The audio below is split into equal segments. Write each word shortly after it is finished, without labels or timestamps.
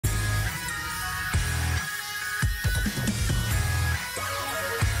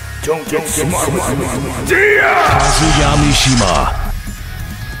Don't get smart with Dorya! Kazuya Mishima.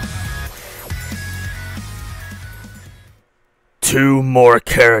 2 more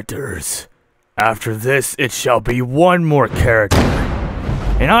characters. After this, it shall be 1 more character.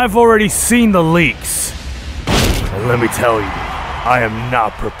 And I've already seen the leaks. And let me tell you, I am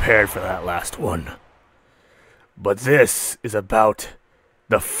not prepared for that last one. But this is about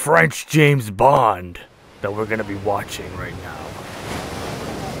the French James Bond that we're gonna be watching right now.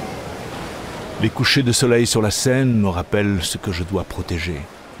 Les couchers de soleil sur la scène me rappellent ce que je dois protéger.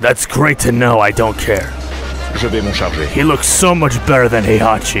 That's great to know, I don't care. Je vais m'en charger. He looks so much better than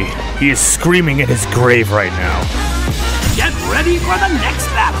Heihachi. He is screaming in his grave right now. Get ready for the next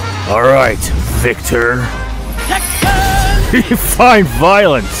battle! Alright, Victor. Tekken! You find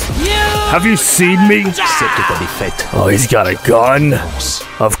violence. Have you seen me? Accepte ta défaite. Oh, he's got a gun?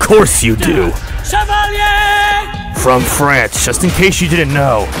 Of course you do. Chevalier! From France, just in case you didn't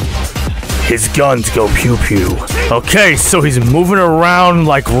know. His guns go pew-pew. Okay, so he's moving around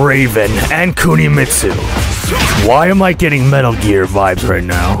like Raven and Kunimitsu. Why am I getting Metal Gear vibes right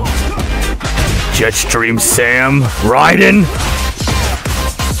now? Jetstream Sam, Raiden,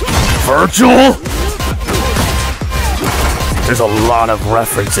 Virgil? There's a lot of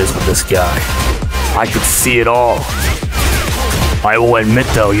references with this guy. I could see it all. I will admit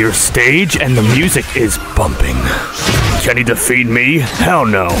though, your stage and the music is bumping. Can he defeat me? Hell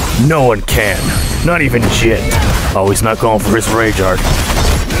no. No one can. Not even Jin. Oh, he's not going for his rage art.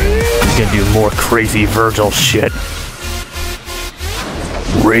 He's gonna do more crazy Virgil shit.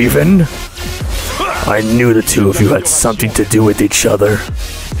 Raven? I knew the 2 of you had something to do with each other.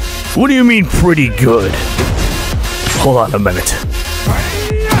 What do you mean pretty good? Hold on a minute.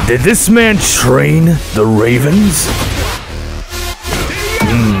 Did this man train the Ravens?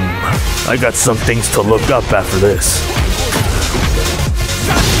 I got some things to look up after this.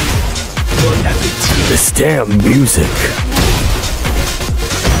 This damn music.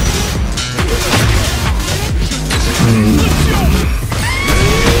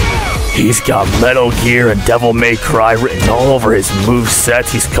 He's got Metal Gear and Devil May Cry written all over his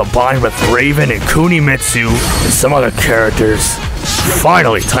movesets. He's combined with Raven and Kunimitsu and some other characters.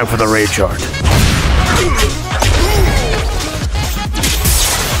 Finally, time for the rage art.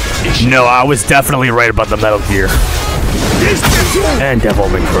 No, I was definitely right about the Metal Gear. And Devil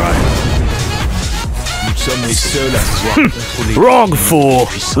May Cry. Wrong, fool!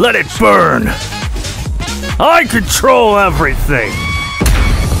 Let it burn! I control everything!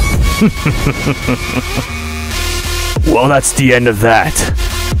 Well, that's the end of that.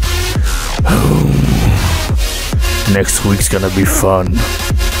 Next week's gonna be fun.